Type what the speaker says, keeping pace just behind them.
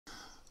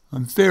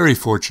I'm very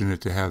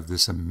fortunate to have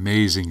this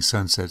amazing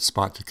sunset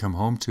spot to come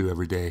home to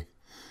every day.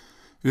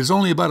 It is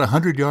only about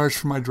 100 yards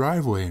from my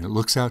driveway and it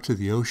looks out to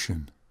the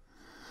ocean.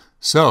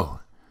 So,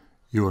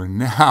 you are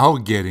now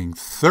getting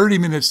 30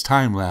 minutes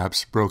time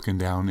lapse broken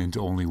down into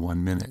only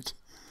 1 minute.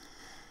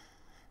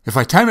 If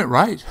I time it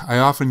right, I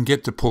often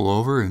get to pull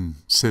over and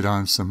sit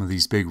on some of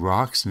these big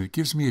rocks, and it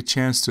gives me a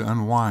chance to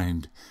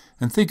unwind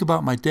and think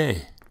about my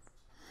day.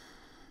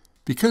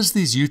 Because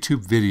these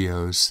YouTube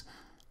videos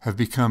have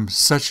become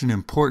such an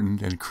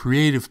important and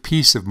creative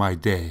piece of my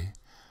day,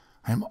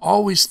 I'm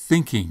always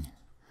thinking.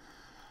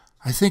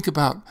 I think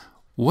about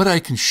what I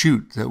can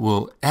shoot that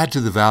will add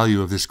to the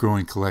value of this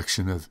growing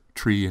collection of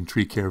tree and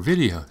tree care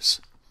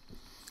videos.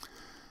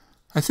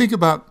 I think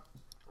about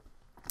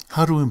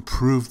how to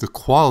improve the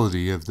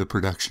quality of the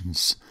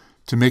productions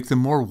to make them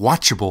more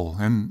watchable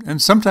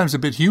and sometimes a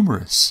bit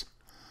humorous.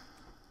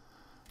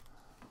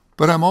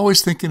 But I'm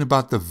always thinking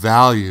about the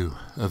value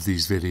of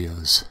these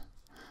videos.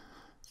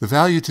 The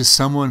value to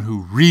someone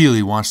who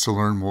really wants to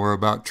learn more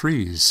about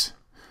trees.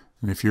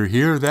 And if you're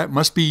here, that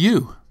must be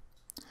you.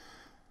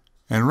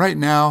 And right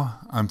now,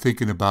 I'm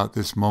thinking about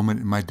this moment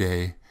in my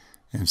day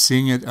and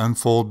seeing it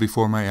unfold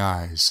before my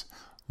eyes,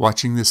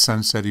 watching the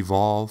sunset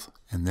evolve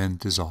and then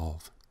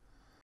dissolve.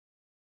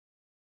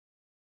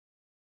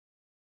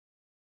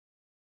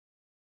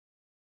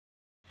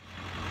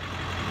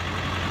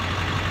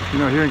 You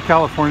know, here in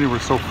California, we're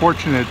so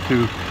fortunate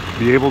to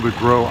be able to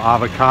grow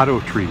avocado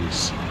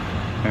trees.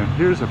 And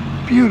here's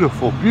a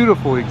beautiful,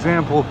 beautiful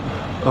example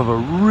of a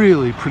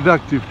really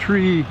productive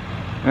tree.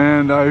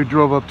 And I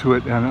drove up to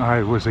it and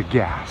I was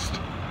aghast.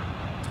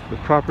 The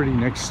property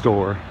next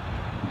door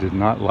did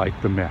not like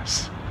the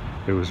mess.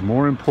 It was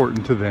more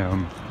important to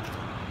them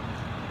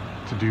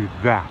to do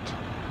that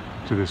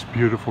to this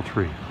beautiful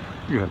tree.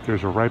 Look at that,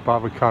 there's a ripe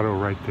avocado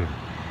right there.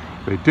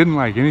 They didn't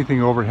like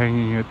anything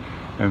overhanging it,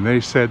 and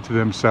they said to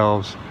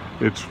themselves,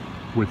 it's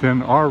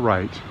within our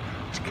right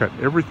to cut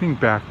everything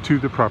back to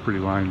the property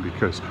line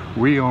because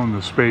we own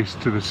the space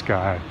to the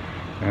sky,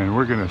 and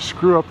we're going to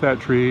screw up that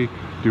tree,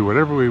 do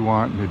whatever we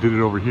want. And they did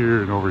it over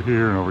here and over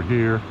here and over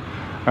here.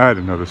 I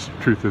don't know the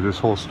truth of this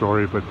whole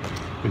story, but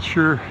it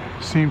sure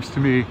seems to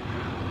me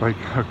like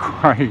a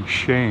crying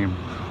shame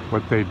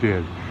what they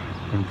did.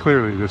 And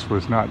clearly this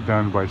was not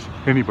done by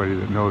anybody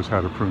that knows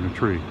how to prune a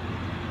tree.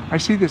 I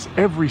see this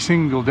every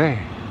single day.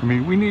 I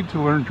mean, we need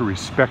to learn to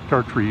respect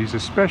our trees,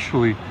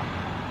 especially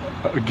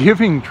a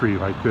giving tree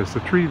like this, a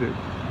tree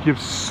that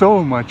gives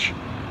so much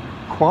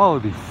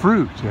quality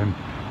fruit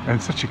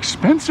and such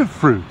expensive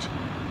fruit.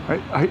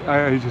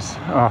 I just,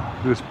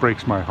 this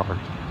breaks my heart.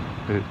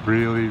 It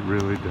really,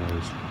 really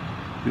does.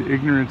 The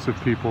ignorance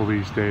of people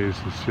these days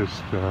is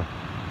just,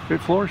 it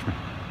floors me.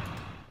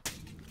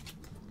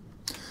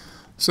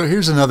 So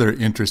here's another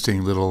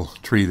interesting little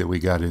tree that we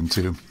got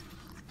into.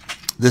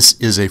 This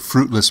is a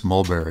fruitless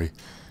mulberry.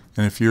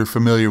 And if you're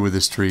familiar with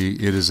this tree,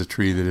 it is a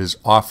tree that is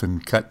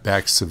often cut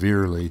back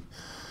severely,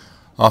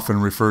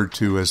 often referred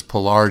to as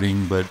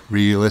pollarding, but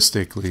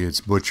realistically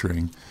it's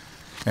butchering.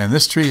 And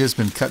this tree has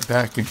been cut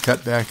back and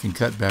cut back and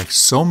cut back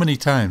so many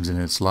times in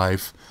its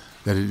life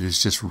that it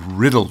is just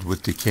riddled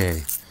with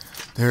decay.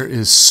 There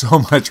is so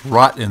much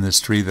rot in this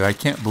tree that I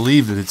can't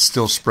believe that it's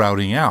still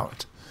sprouting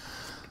out.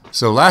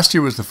 So last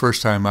year was the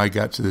first time I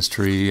got to this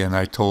tree, and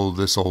I told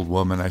this old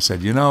woman, I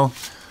said, you know,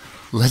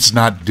 let's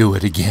not do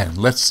it again.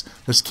 Let's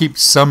keep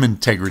some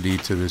integrity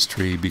to this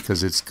tree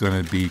because it's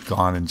going to be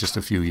gone in just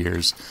a few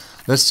years.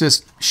 Let's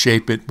just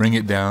shape it, bring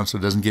it down so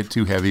it doesn't get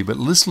too heavy, but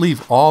let's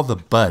leave all the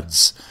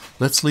buds.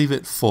 Let's leave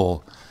it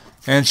full.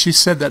 And she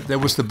said that that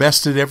was the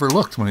best it ever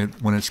looked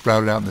when it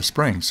sprouted out in the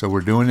spring. So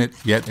we're doing it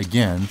yet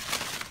again,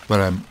 but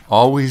I'm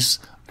always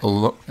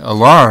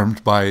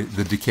alarmed by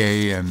the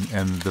decay and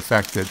the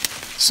fact that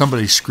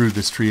somebody screwed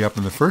this tree up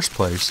in the first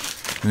place,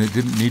 and it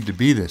didn't need to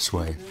be this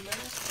way.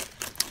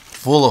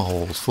 Full of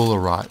holes, full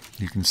of rot.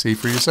 You can see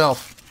for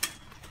yourself.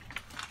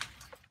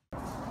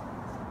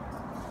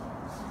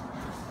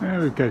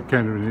 We've got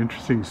kind of an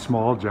interesting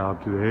small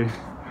job today.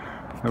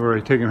 I've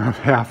already taken off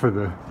half of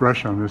the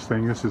brush on this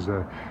thing. This is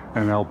an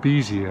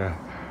albizia.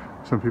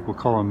 Some people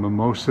call them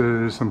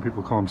mimosas, some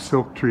people call them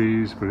silk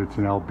trees, but it's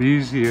an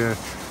albizia.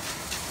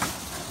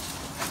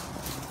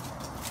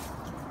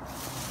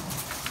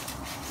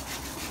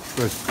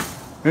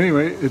 But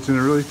anyway, it's in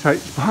a really tight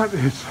spot.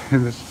 It's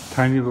in this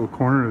tiny little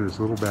corner of this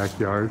little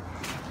backyard.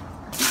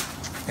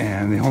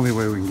 And the only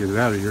way we can get it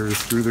out of here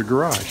is through the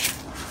garage.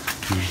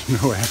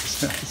 There's no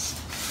access.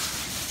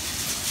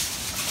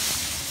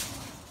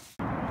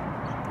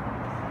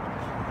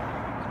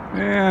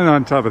 And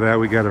on top of that,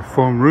 we got a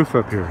foam roof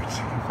up here. It's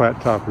a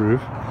flat top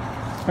roof.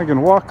 I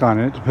can walk on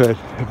it, but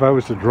if I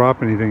was to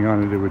drop anything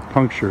on it, it would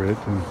puncture it.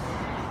 And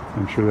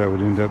I'm sure that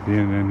would end up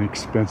being an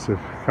expensive,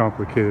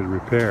 complicated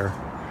repair.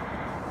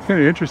 It's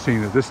kind of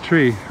interesting that this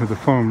tree with the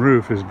foam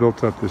roof has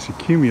built up this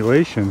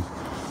accumulation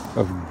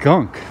of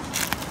gunk.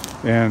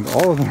 And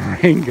all of the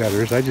rain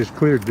gutters, I just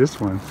cleared this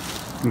one,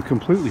 and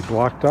completely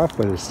blocked off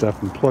by this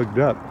stuff and plugged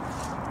up.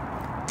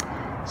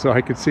 So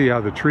I could see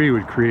how the tree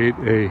would create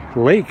a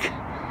lake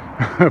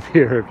up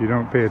here if you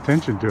don't pay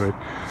attention to it.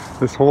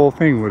 This whole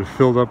thing would have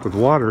filled up with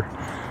water,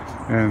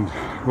 and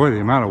boy,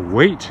 the amount of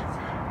weight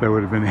that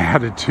would have been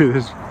added to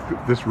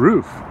this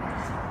roof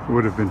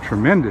would have been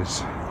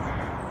tremendous.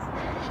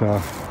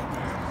 So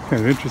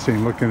kind of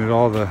interesting looking at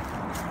all the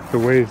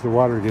ways the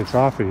water gets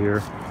off of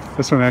here.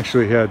 This one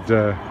actually had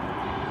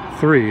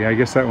 3. I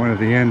guess that one at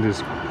the end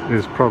is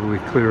probably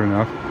clear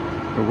enough.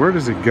 But where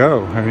does it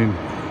go? I mean,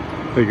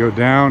 they go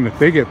down. If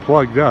they get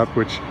plugged up,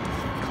 which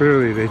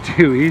clearly they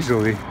do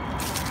easily,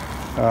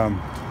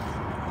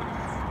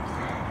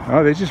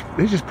 oh, they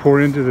just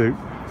pour into the.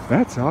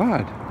 That's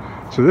odd.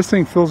 So this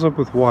thing fills up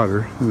with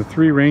water, and the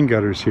 3 rain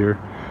gutters here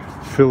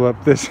fill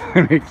up this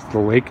and makes the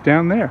lake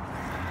down there.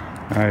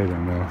 I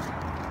don't know.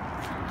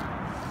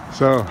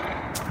 So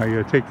I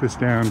gotta take this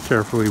down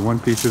carefully, one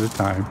piece at a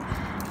time.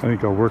 I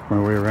think I'll work my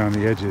way around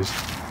the edges.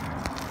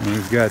 And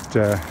we've got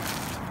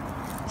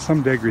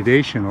some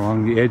degradation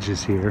along the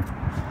edges here.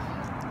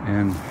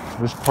 And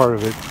this part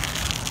of it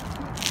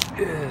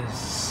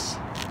is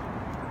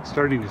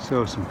starting to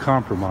show some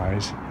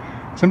compromise.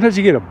 Sometimes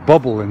you get a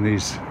bubble in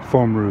these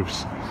foam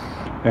roofs,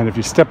 and if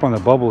you step on the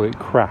bubble, it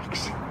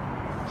cracks.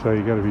 So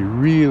you got to be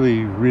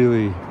really,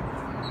 really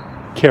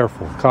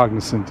careful,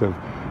 cognizant of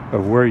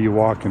where you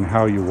walk and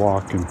how you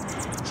walk. And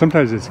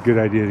sometimes it's a good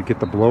idea to get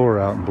the blower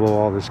out and blow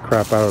all this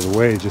crap out of the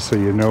way, just so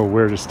you know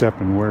where to step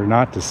and where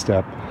not to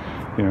step.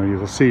 You know,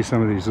 you'll see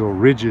some of these little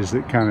ridges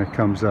that kind of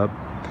comes up.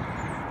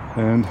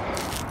 And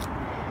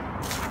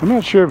I'm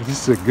not sure if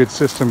this is a good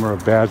system or a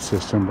bad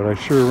system, but I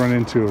sure run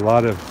into a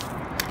lot of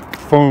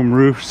foam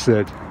roofs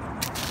that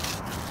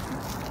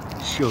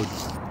showed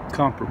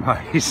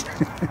compromise.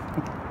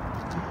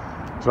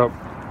 So,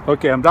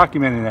 okay, I'm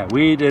documenting that.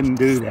 We didn't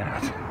do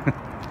that.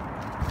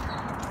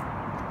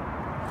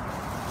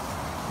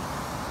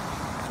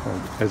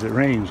 As it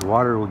rains,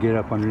 water will get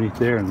up underneath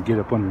there and get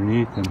up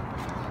underneath and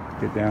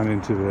get down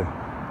into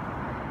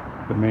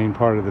the main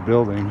part of the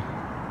building.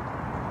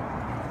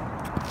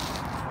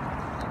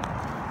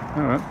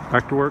 All right,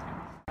 back to work.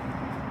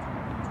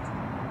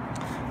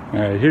 All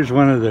right, here's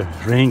one of the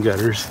rain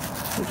gutters,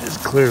 which is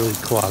clearly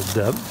clogged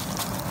up.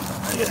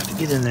 I have to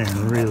get in there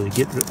and really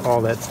get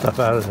all that stuff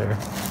out of there.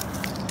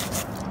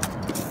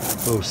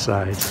 Both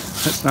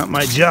sides. That's not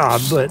my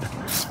job, but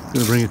I'm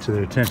gonna bring it to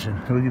their attention.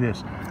 Look at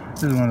this.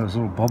 This is one of those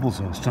little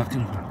bubbles I was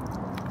talking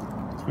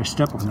about. If I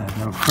step on that,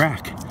 it'll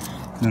crack.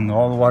 And then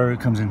all the water that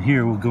comes in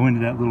here will go into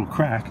that little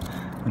crack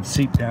and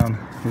seep down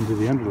into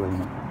the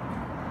underlayment.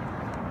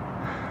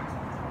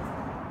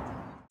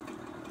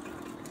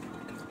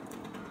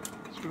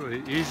 It's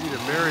really easy to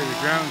bury the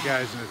ground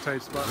guys in a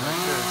tight spot like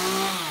this.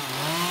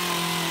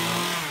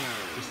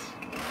 Just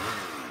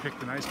pick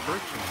a nice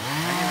perch and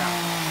hang it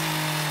out.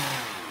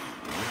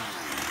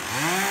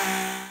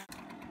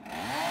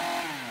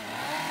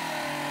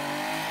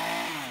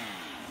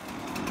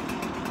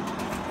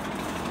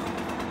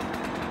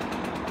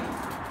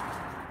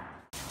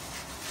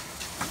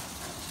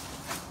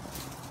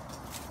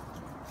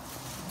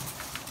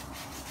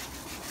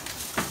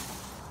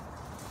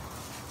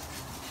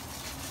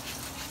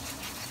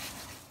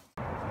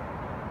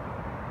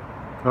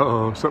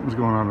 Uh-oh, something's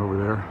going on over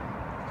there.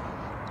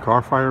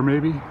 Car fire,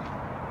 maybe?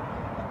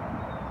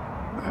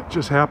 That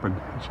just happened.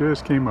 It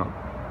just came up.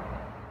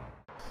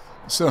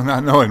 So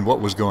not knowing what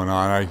was going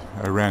on,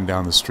 I ran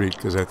down the street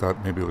because I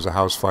thought maybe it was a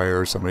house fire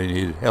or somebody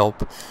needed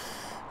help.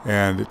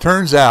 And it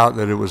turns out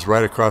that it was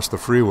right across the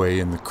freeway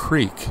in the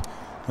creek.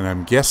 And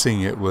I'm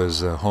guessing it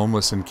was a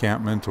homeless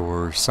encampment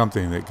or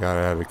something that got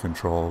out of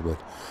control. But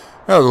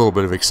a little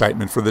bit of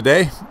excitement for the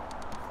day.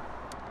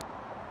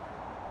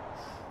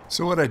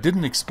 So what I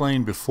didn't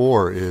explain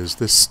before is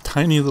this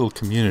tiny little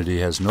community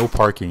has no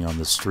parking on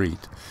the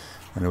street.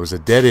 And it was a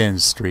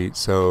dead-end street,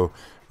 so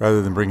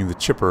rather than bringing the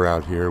chipper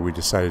out here, we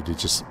decided to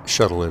just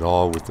shuttle it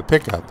all with the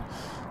pickup.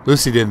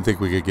 Lucy didn't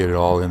think we could get it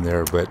all in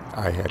there, but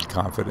I had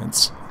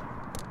confidence.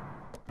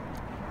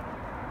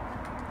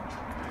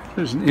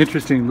 There's an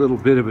interesting little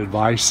bit of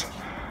advice.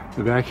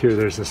 Back here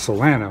there's a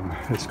solanum.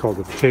 It's called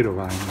the potato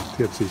vine. It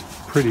gets these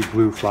pretty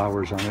blue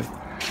flowers on it.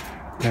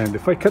 And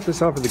if I cut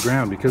this off of the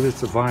ground, because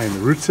it's a vine, the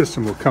root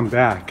system will come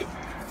back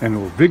and it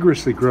will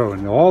vigorously grow,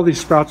 and all these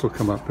sprouts will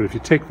come up. But if you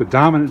take the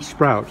dominant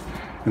sprout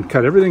and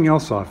cut everything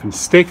else off and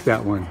stake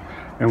that one,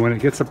 and when it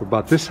gets up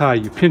about this high,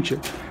 you pinch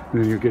it,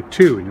 and then you'll get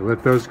 2, and you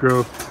let those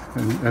grow,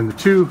 and the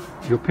 2,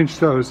 you'll pinch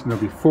those, and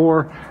there'll be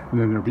 4, and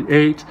then there'll be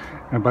 8,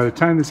 and by the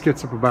time this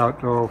gets up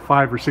about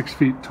 5 or 6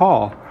 feet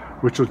tall,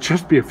 which will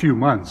just be a few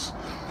months,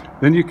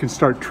 then you can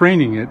start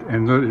training it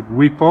and let it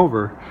weep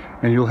over,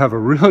 and you'll have a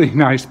really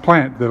nice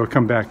plant that'll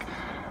come back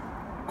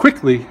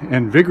quickly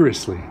and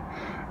vigorously.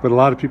 But a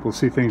lot of people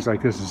see things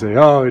like this and say,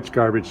 oh, it's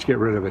garbage, get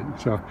rid of it.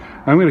 So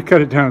I'm going to cut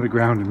it down to the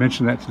ground and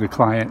mention that to the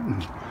client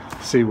and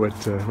see what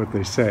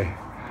they say.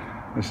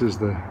 This is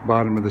the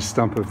bottom of the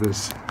stump of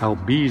this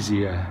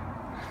albizia.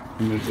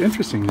 And it's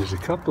interesting, there's a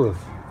couple of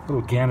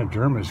little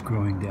Ganodermas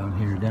growing down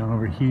here, down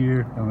over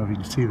here. I don't know if you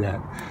can see that.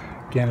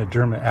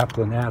 Ganoderma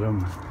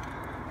applanatum.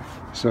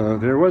 So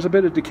there was a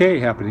bit of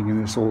decay happening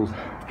in this old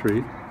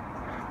tree,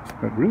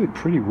 but really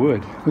pretty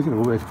wood. Look at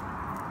the wood.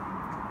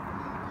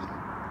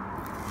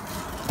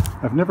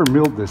 I've never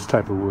milled this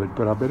type of wood,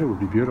 but I'll bet it would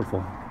be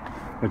beautiful.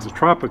 It's a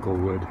tropical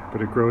wood,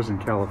 but it grows in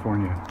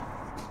California.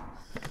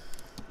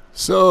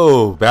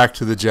 So, back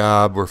to the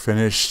job. We're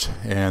finished,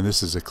 and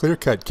this is a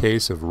clear-cut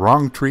case of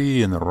wrong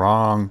tree in the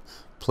wrong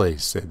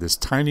place. They had this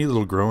tiny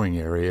little growing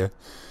area,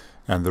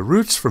 and the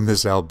roots from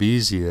this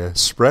albizia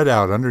spread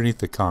out underneath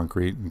the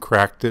concrete and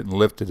cracked it and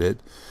lifted it,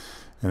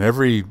 and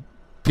every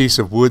piece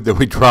of wood that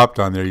we dropped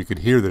on there, you could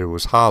hear that it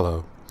was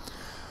hollow.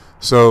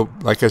 So,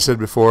 like I said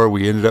before,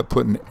 we ended up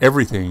putting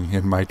everything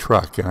in my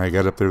truck, and I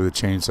got up there with a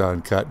chainsaw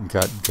and cut and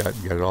got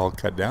it all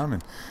cut down,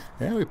 and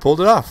yeah, we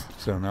pulled it off.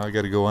 So now I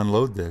got to go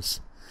unload this.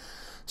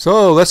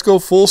 So let's go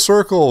full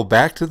circle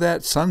back to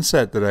that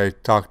sunset that I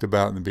talked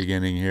about in the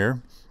beginning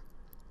here.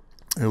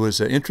 It was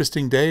an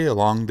interesting day, a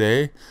long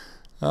day.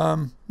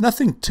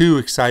 Nothing too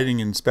exciting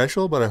and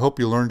special, but I hope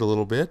you learned a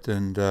little bit,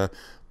 and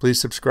please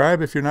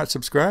subscribe if you're not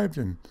subscribed,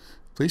 and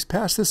please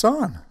pass this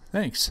on.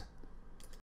 Thanks.